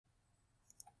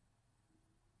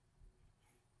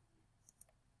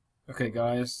Okay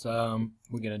guys,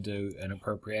 we're gonna do an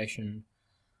appropriation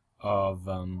of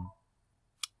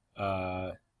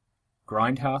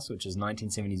Grindhouse, which is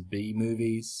 1970s B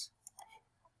movies.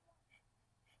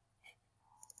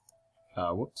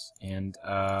 And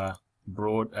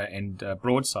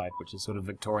broadside, which is sort of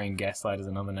Victorian gaslight is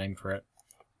another name for it.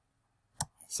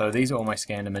 So these are all my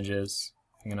scanned images.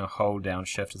 I'm gonna hold down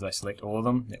Shift as I select all of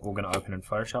them. They're all gonna open in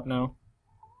Photoshop now.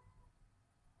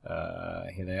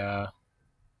 Here they are.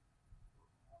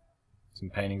 Some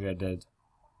paintings I did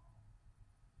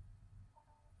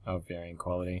of varying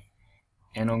quality,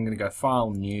 and I'm going to go File,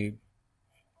 New,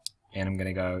 and I'm going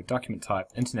to go Document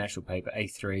Type, International Paper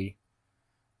A3,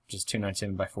 which is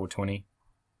 297 by 420.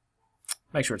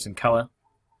 Make sure it's in color,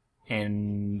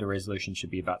 and the resolution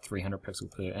should be about 300 pixels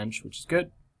per inch, which is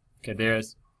good. Okay,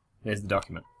 there's the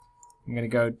document. I'm going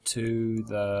to go to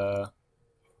the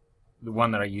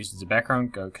one that I used as a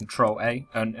background. Go Control A,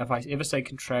 and if I ever say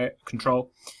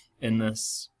Control in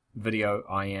this video,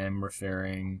 I am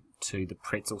referring to the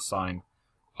pretzel sign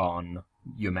on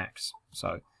your Macs.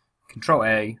 So Control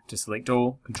A to select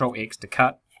all, Control X to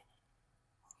cut,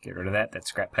 get rid of that, that's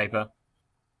scrap paper.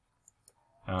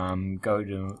 Go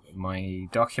to my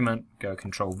document, go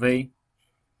Control V,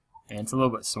 and it's a little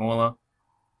bit smaller,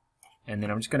 and then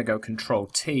I'm just going to go Control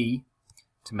T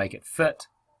to make it fit,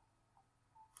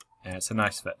 and it's a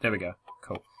nice fit. There we go,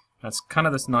 cool. Now it's kind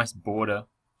of this nice border,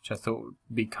 which I thought would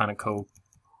be kind of cool.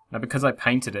 Now because I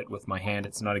painted it with my hand,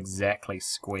 it's not exactly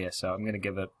square, so I'm going to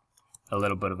give it a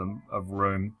little bit of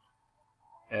room.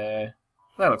 That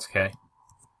looks okay.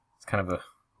 It's kind of a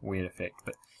weird effect,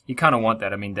 but you kind of want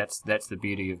that. I mean, that's the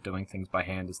beauty of doing things by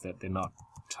hand, is that they're not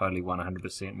totally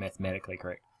 100% mathematically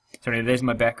correct. So anyway, there's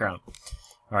my background.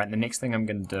 Alright, the next thing I'm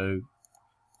going to do,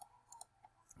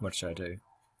 what should I do?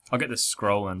 I'll get this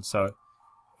scroll in, so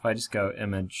if I just go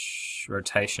Image,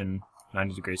 Rotation,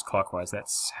 90 degrees clockwise,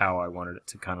 that's how I wanted it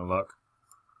to kind of look.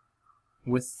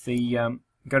 With the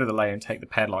go to the layer and take the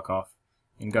padlock off,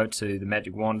 and go to the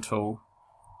magic wand tool,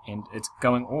 and it's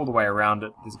going all the way around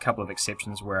it. There's a couple of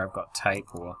exceptions where I've got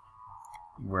tape or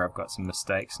where I've got some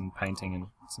mistakes in painting and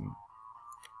some.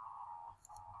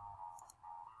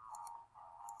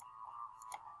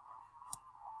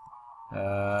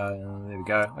 There we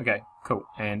go. Okay, cool.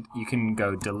 And you can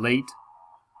go delete,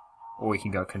 or you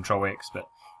can go Control X, but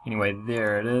anyway,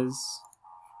 there it is.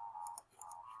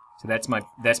 So that's my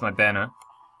banner,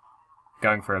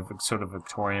 going for a sort of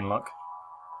Victorian look.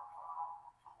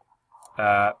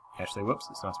 Actually, whoops,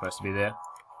 it's not supposed to be there.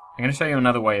 I'm going to show you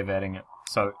another way of adding it.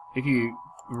 So if you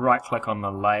right-click on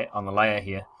the layer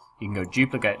here, you can go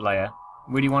Duplicate Layer.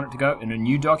 Where do you want it to go? In a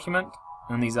new document,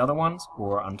 in these other ones,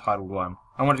 or Untitled One?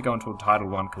 I want it to go into a Titled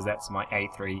One because that's my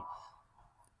A3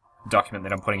 document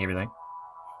that I'm putting everything.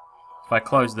 If I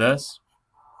close this,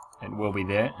 it will be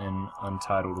there in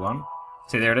Untitled One.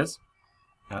 See, there it is.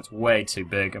 Now it's way too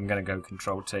big. I'm going to go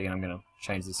Control T and I'm going to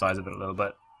change the size of it a little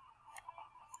bit.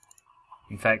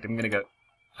 In fact, I'm going to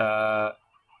go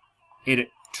Edit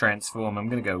Transform. I'm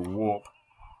going to go Warp.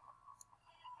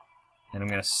 And I'm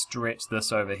going to stretch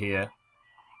this over here.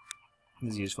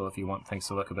 This is useful if you want things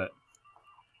to look a bit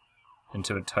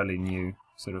into a totally new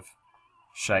sort of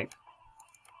shape.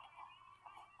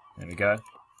 There we go.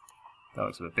 That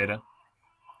looks a bit better.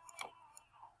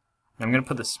 I'm going to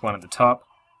put this one at the top.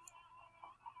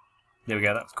 There we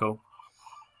go, that was cool.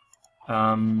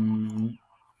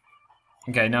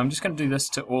 Okay, now I'm just going to do this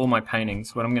to all my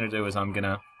paintings. What I'm going to do is I'm going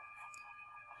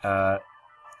to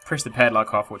press the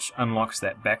padlock off, which unlocks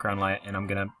that background layer, and I'm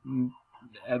going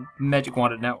to magic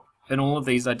wand it. Now, in all of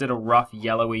these, I did a rough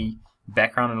yellowy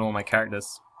background in all my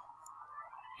characters.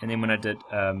 And then when I did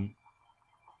the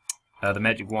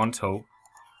magic wand tool,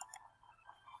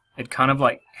 it kind of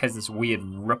like has this weird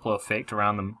ripple effect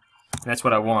around them. And that's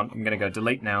what I want. I'm going to go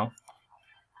delete now.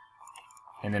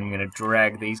 And then I'm going to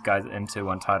drag these guys into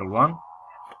Untitled One.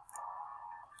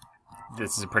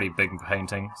 This is a pretty big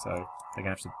painting, so they're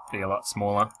going to have to be a lot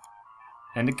smaller.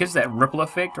 And it gives that ripple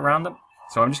effect around them.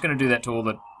 So I'm just going to do that to all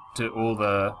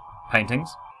the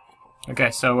paintings.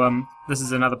 Okay, so this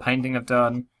is another painting I've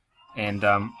done, and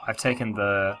I've taken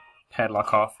the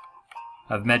padlock off.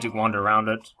 I've magic wand around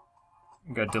it.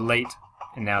 Go delete,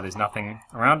 and now there's nothing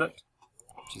around it,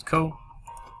 which is cool.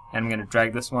 And I'm going to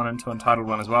drag this one into Untitled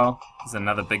One as well. This is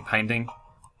another big painting.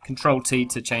 Control T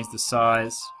to change the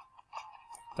size.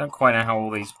 Don't quite know how all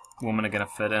these women are going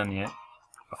to fit in yet.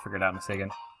 I'll figure it out in a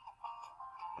second.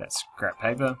 That's scrap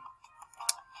paper.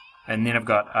 And then I've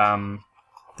got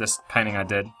this painting I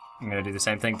did. I'm going to do the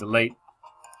same thing, delete.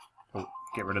 Oh,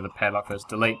 get rid of the padlock first,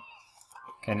 delete.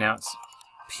 Okay, now it's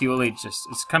purely just,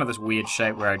 it's kind of this weird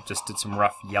shape where I just did some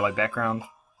rough yellow background.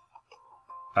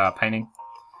 painting.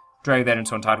 Drag that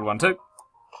into Untitled 1 too.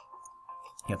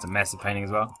 Yeah, it's a massive painting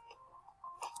as well.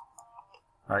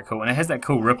 Alright, cool. And it has that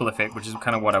cool ripple effect, which is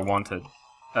kind of what I wanted.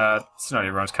 It's not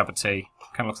everyone's cup of tea.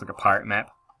 Kind of looks like a pirate map.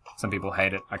 Some people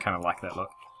hate it. I kind of like that look.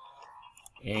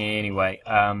 Anyway,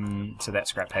 so that's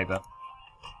scrap paper.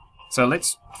 So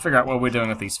let's figure out what we're doing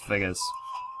with these figures.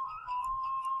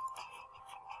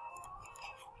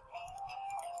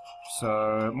 So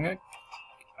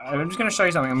I'm just going to show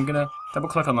you something. I'm going to double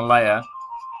click on the layer,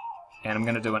 and I'm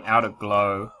going to do an outer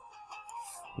glow.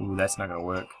 Ooh, that's not going to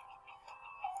work.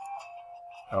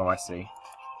 Oh, I see.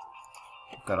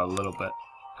 I've got a little bit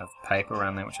of paper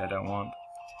around there, which I don't want.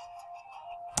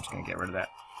 I'm just going to get rid of that.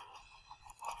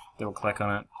 Double click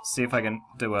on it. See if I can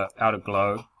do a outer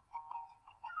glow.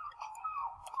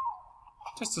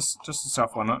 Just a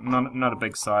soft one, not a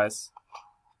big size.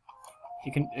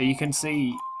 You can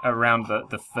see around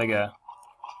the figure.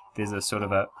 There's a sort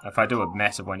of a. If I do a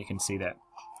massive one, you can see that.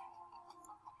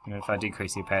 And if I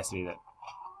decrease the opacity, that's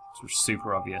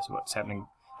super obvious what's happening.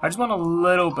 I just want a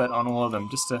little bit on all of them,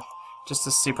 just to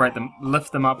separate them,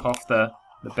 lift them up off the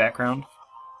background.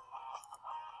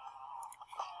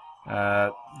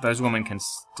 Those women can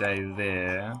stay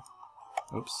there.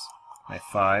 Oops, they're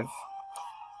 5.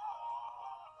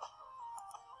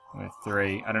 They're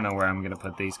 3. I don't know where I'm going to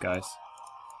put these guys.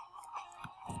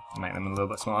 Make them a little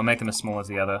bit small. I'll make them as small as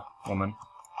the other woman.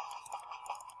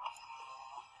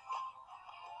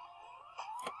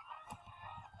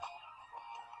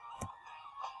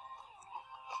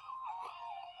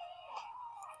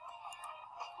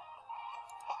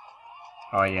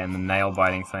 Oh yeah, and the nail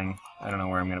biting thing. I don't know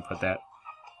where I'm going to put that.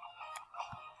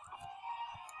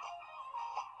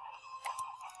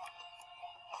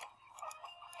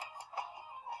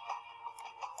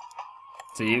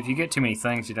 So if you get too many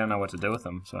things, you don't know what to do with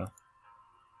them. So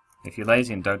if you're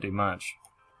lazy and don't do much,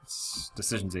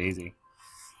 decisions are easy.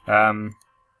 Layer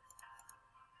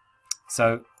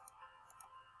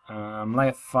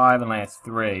 5 and layer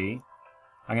 3,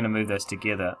 I'm going to move those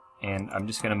together, and I'm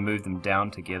just going to move them down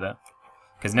together.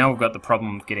 Because now we've got the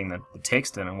problem of getting the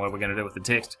text in, and what are we going to do with the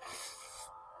text?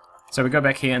 So we go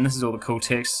back here, and this is all the cool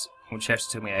text, which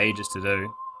actually took me ages to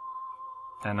do.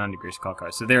 And 9 degrees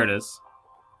clockwise. So there it is.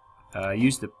 I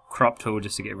used the crop tool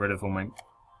just to get rid of all my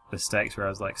mistakes where I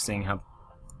was like seeing how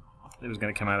it was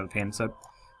going to come out of the pen. So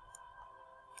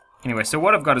anyway, so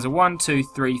what I've got is a 1, 2,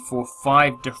 3, 4,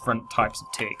 5 different types of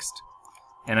text.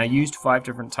 And I used 5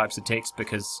 different types of text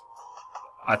because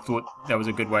I thought that was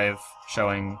a good way of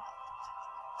showing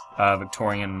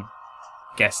Victorian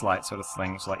gaslight sort of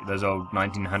things, like those old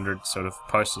 1900 sort of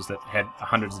posters that had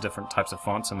hundreds of different types of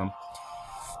fonts in them.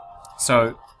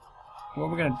 So what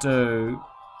we're going to do,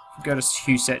 if we go to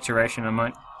hue saturation, I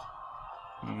might,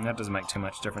 that doesn't make too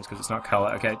much difference because it's not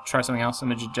color. Okay, try something else.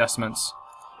 Image adjustments,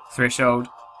 threshold.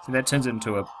 So that turns it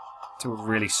into a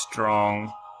really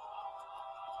strong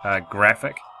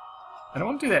graphic. I don't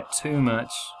want to do that too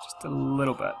much, just a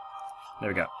little bit. There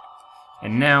we go.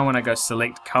 And now when I go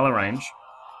select color range,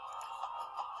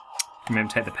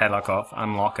 remember take the padlock off,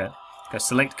 unlock it, go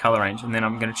select color range, and then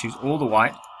I'm going to choose all the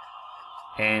white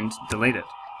and delete it.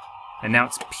 And now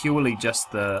it's purely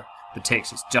just the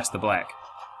text, it's just the black.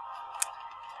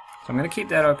 So I'm going to keep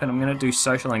that open. I'm going to do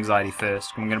social anxiety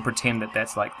first. I'm going to pretend that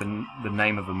that's like the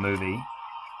name of a movie,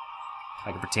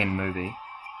 like a pretend movie.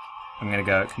 I'm going to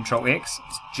go Control X,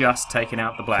 it's just taken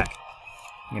out the black.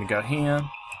 I'm going to go here,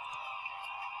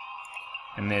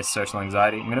 and there's social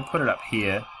anxiety. I'm going to put it up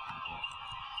here.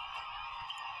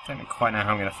 I don't quite know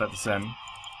how I'm going to fit this in.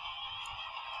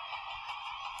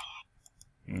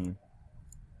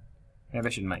 Maybe I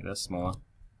should make this smaller.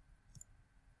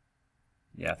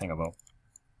 Yeah, I think I will.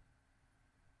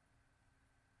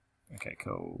 Okay,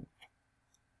 cool.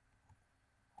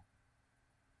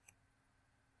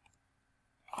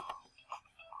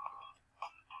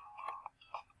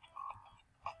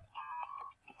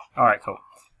 Alright, cool.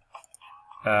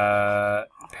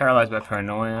 Paralyzed by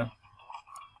paranoia.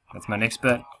 That's my next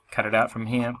bit. Cut it out from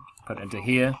here. Put it into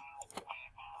here.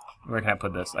 Where can I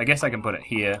put this? I guess I can put it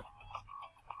here.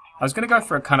 I was going to go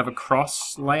for a kind of a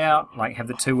cross layout, like have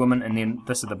the 2 women and then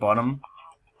this at the bottom.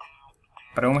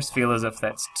 But I almost feel as if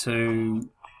that's too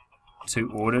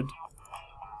ordered.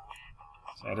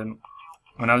 So I didn't.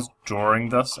 When I was drawing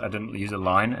this, I didn't use a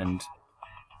line, and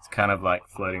it's kind of like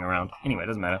floating around. Anyway, it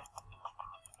doesn't matter.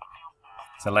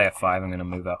 So layer 5, I'm going to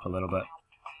move up a little bit.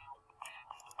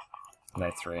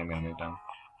 Layer 3, I'm going to move down.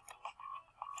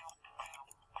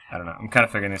 I don't know. I'm kind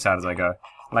of figuring this out as I go.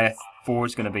 Layer 4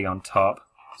 is going to be on top,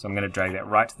 so I'm going to drag that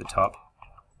right to the top.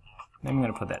 Then I'm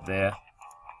going to put that there.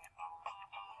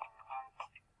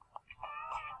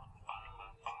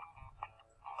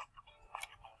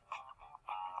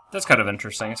 That's kind of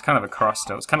interesting. It's kind of a cross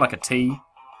still. It's kind of like a T.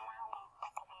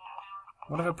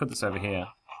 What if I put this over here?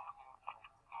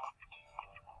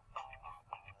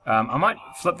 I might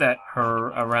flip that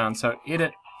around. So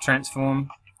edit, transform,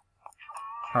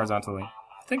 horizontally.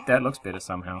 I think that looks better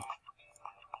somehow.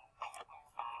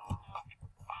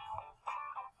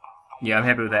 Yeah, I'm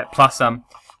happy with that. Plus,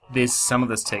 there's some of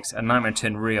this text, a nightmare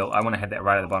turned real. I want to have that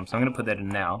right at the bottom, so I'm going to put that in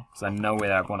now, because I know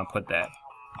where I want to put that.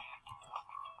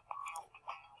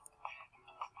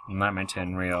 Nightmare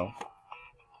turned real.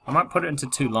 I might put it into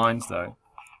 2 lines, though.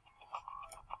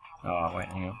 Oh, wait,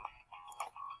 hang on.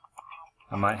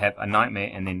 I might have a nightmare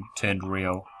and then turned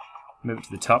real. Move it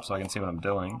to the top so I can see what I'm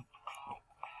doing.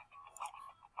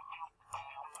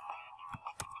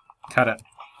 Cut it,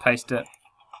 paste it,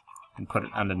 and put it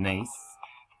underneath.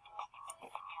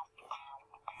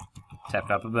 Tap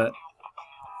it up a bit.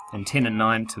 And 10 and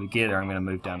 9 together I'm going to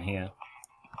move down here.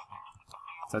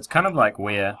 So it's kind of like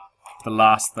where the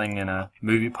last thing in a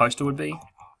movie poster would be.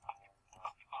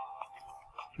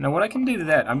 Now what I can do to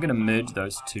that, I'm going to merge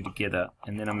those 2 together,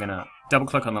 and then I'm going to double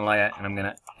click on the layer and I'm going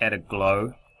to add a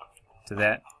glow to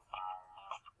that.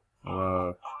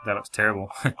 Whoa, that looks terrible.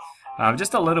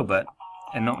 Just a little bit,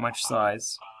 and not much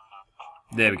size.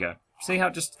 There we go. See how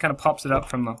it just kind of pops it up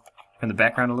from the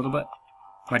background a little bit?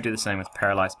 Might do the same with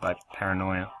Paralyzed by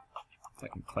Paranoia. If I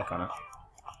can click on it.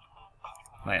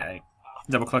 Layer 8.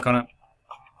 Double click on it.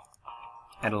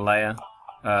 Add a layer.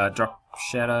 Drop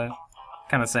shadow.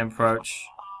 Kind of the same approach.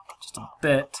 Just a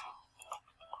bit.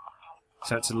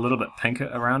 So it's a little bit pinker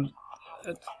around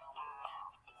it.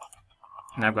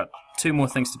 Now I've got 2 more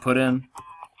things to put in.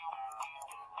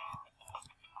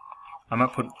 I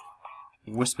might put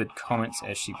whispered comments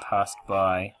as she passed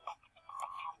by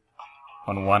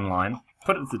on 1 line.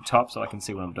 Put it at the top so I can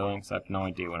see what I'm doing, because I have no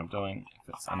idea what I'm doing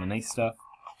if it's underneath stuff.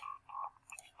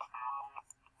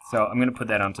 So I'm going to put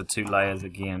that onto 2 layers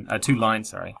again. 2 lines,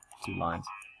 sorry. 2 lines.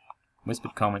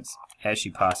 Whispered comments as she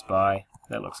passed by.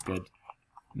 That looks good.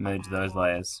 Merge those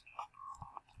layers.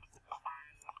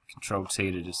 Control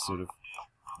T to just sort of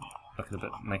look at it a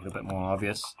bit, make it a bit more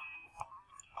obvious.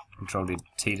 Control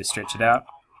T to stretch it out.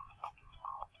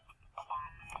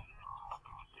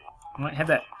 I might have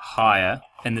that higher,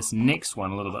 and this next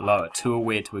one a little bit lower. Too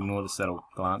aware to ignore the subtle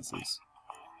glances.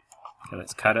 Okay,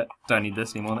 let's cut it. Don't need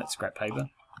this anymore, that's scrap paper.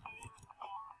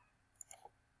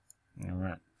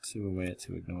 Alright, too aware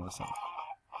to ignore the subtle.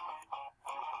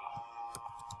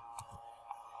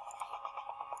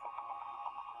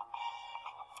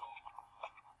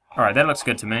 Alright, that looks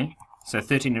good to me. So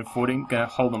 13 and 14, gonna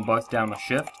hold them both down with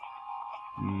shift.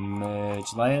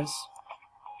 Merge layers.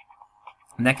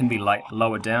 And that can be like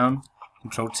lower down.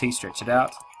 Control T, stretch it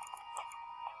out.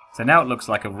 So now it looks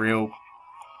like a real,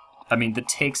 I mean the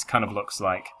text kind of looks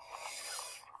like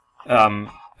a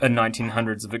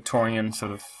 1900s Victorian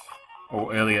sort of,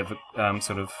 or earlier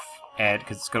sort of ad,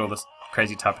 because it's got all this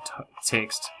crazy type of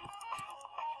text.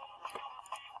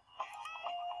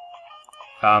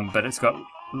 But it's got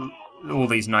all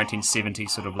these 1970s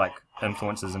sort of like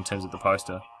influences in terms of the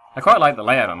poster. I quite like the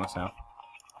layout on this now.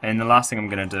 And the last thing I'm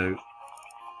going to do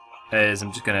is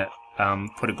I'm just going to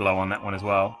put a glow on that one as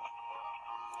well.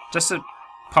 Just to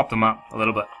pop them up a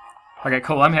little bit. Okay,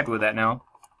 cool, I'm happy with that now.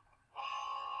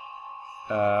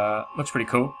 Looks pretty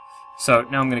cool. So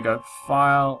now I'm going to go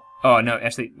File. Oh no,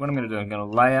 actually what I'm going to do, I'm going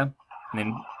to Layer, and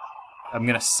then I'm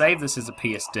going to save this as a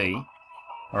PSD.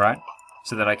 Alright,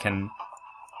 so that I can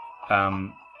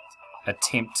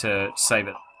attempt to save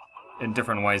it in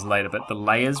different ways later, but the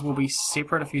layers will be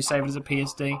separate if you save it as a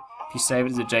PSD. If you save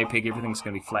it as a JPEG, everything's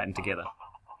going to be flattened together.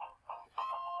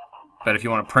 But if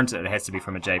you want to print it, it has to be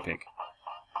from a JPEG.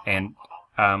 And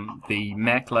the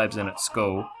Mac labs in at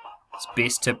school, it's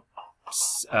best to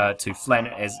flatten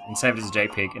it as and save it as a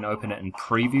JPEG and open it in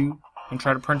Preview and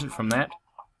try to print it from that.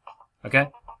 Okay?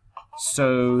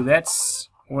 So that's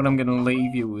what I'm going to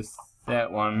leave you with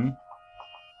that one.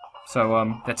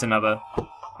 So that's another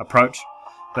approach.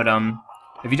 But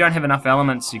if you don't have enough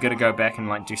elements, you've got to go back and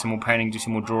like do some more painting, do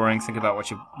some more drawing, think about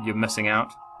what you're missing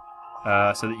out,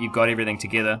 so that you've got everything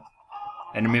together.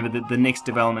 And remember that the next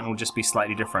development will just be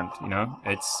slightly different. You know,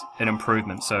 it's an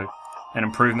improvement. So an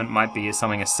improvement might be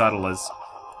something as subtle as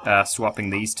swapping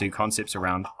these 2 concepts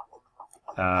around,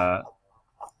 or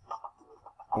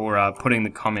putting the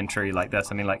commentary like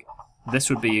this. I mean, like this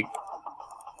would be.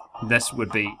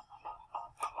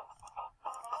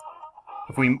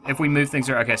 If we move things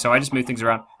around, okay, so I just move things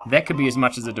around. That could be as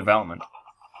much as a development.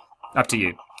 Up to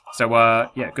you. So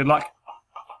yeah, good luck.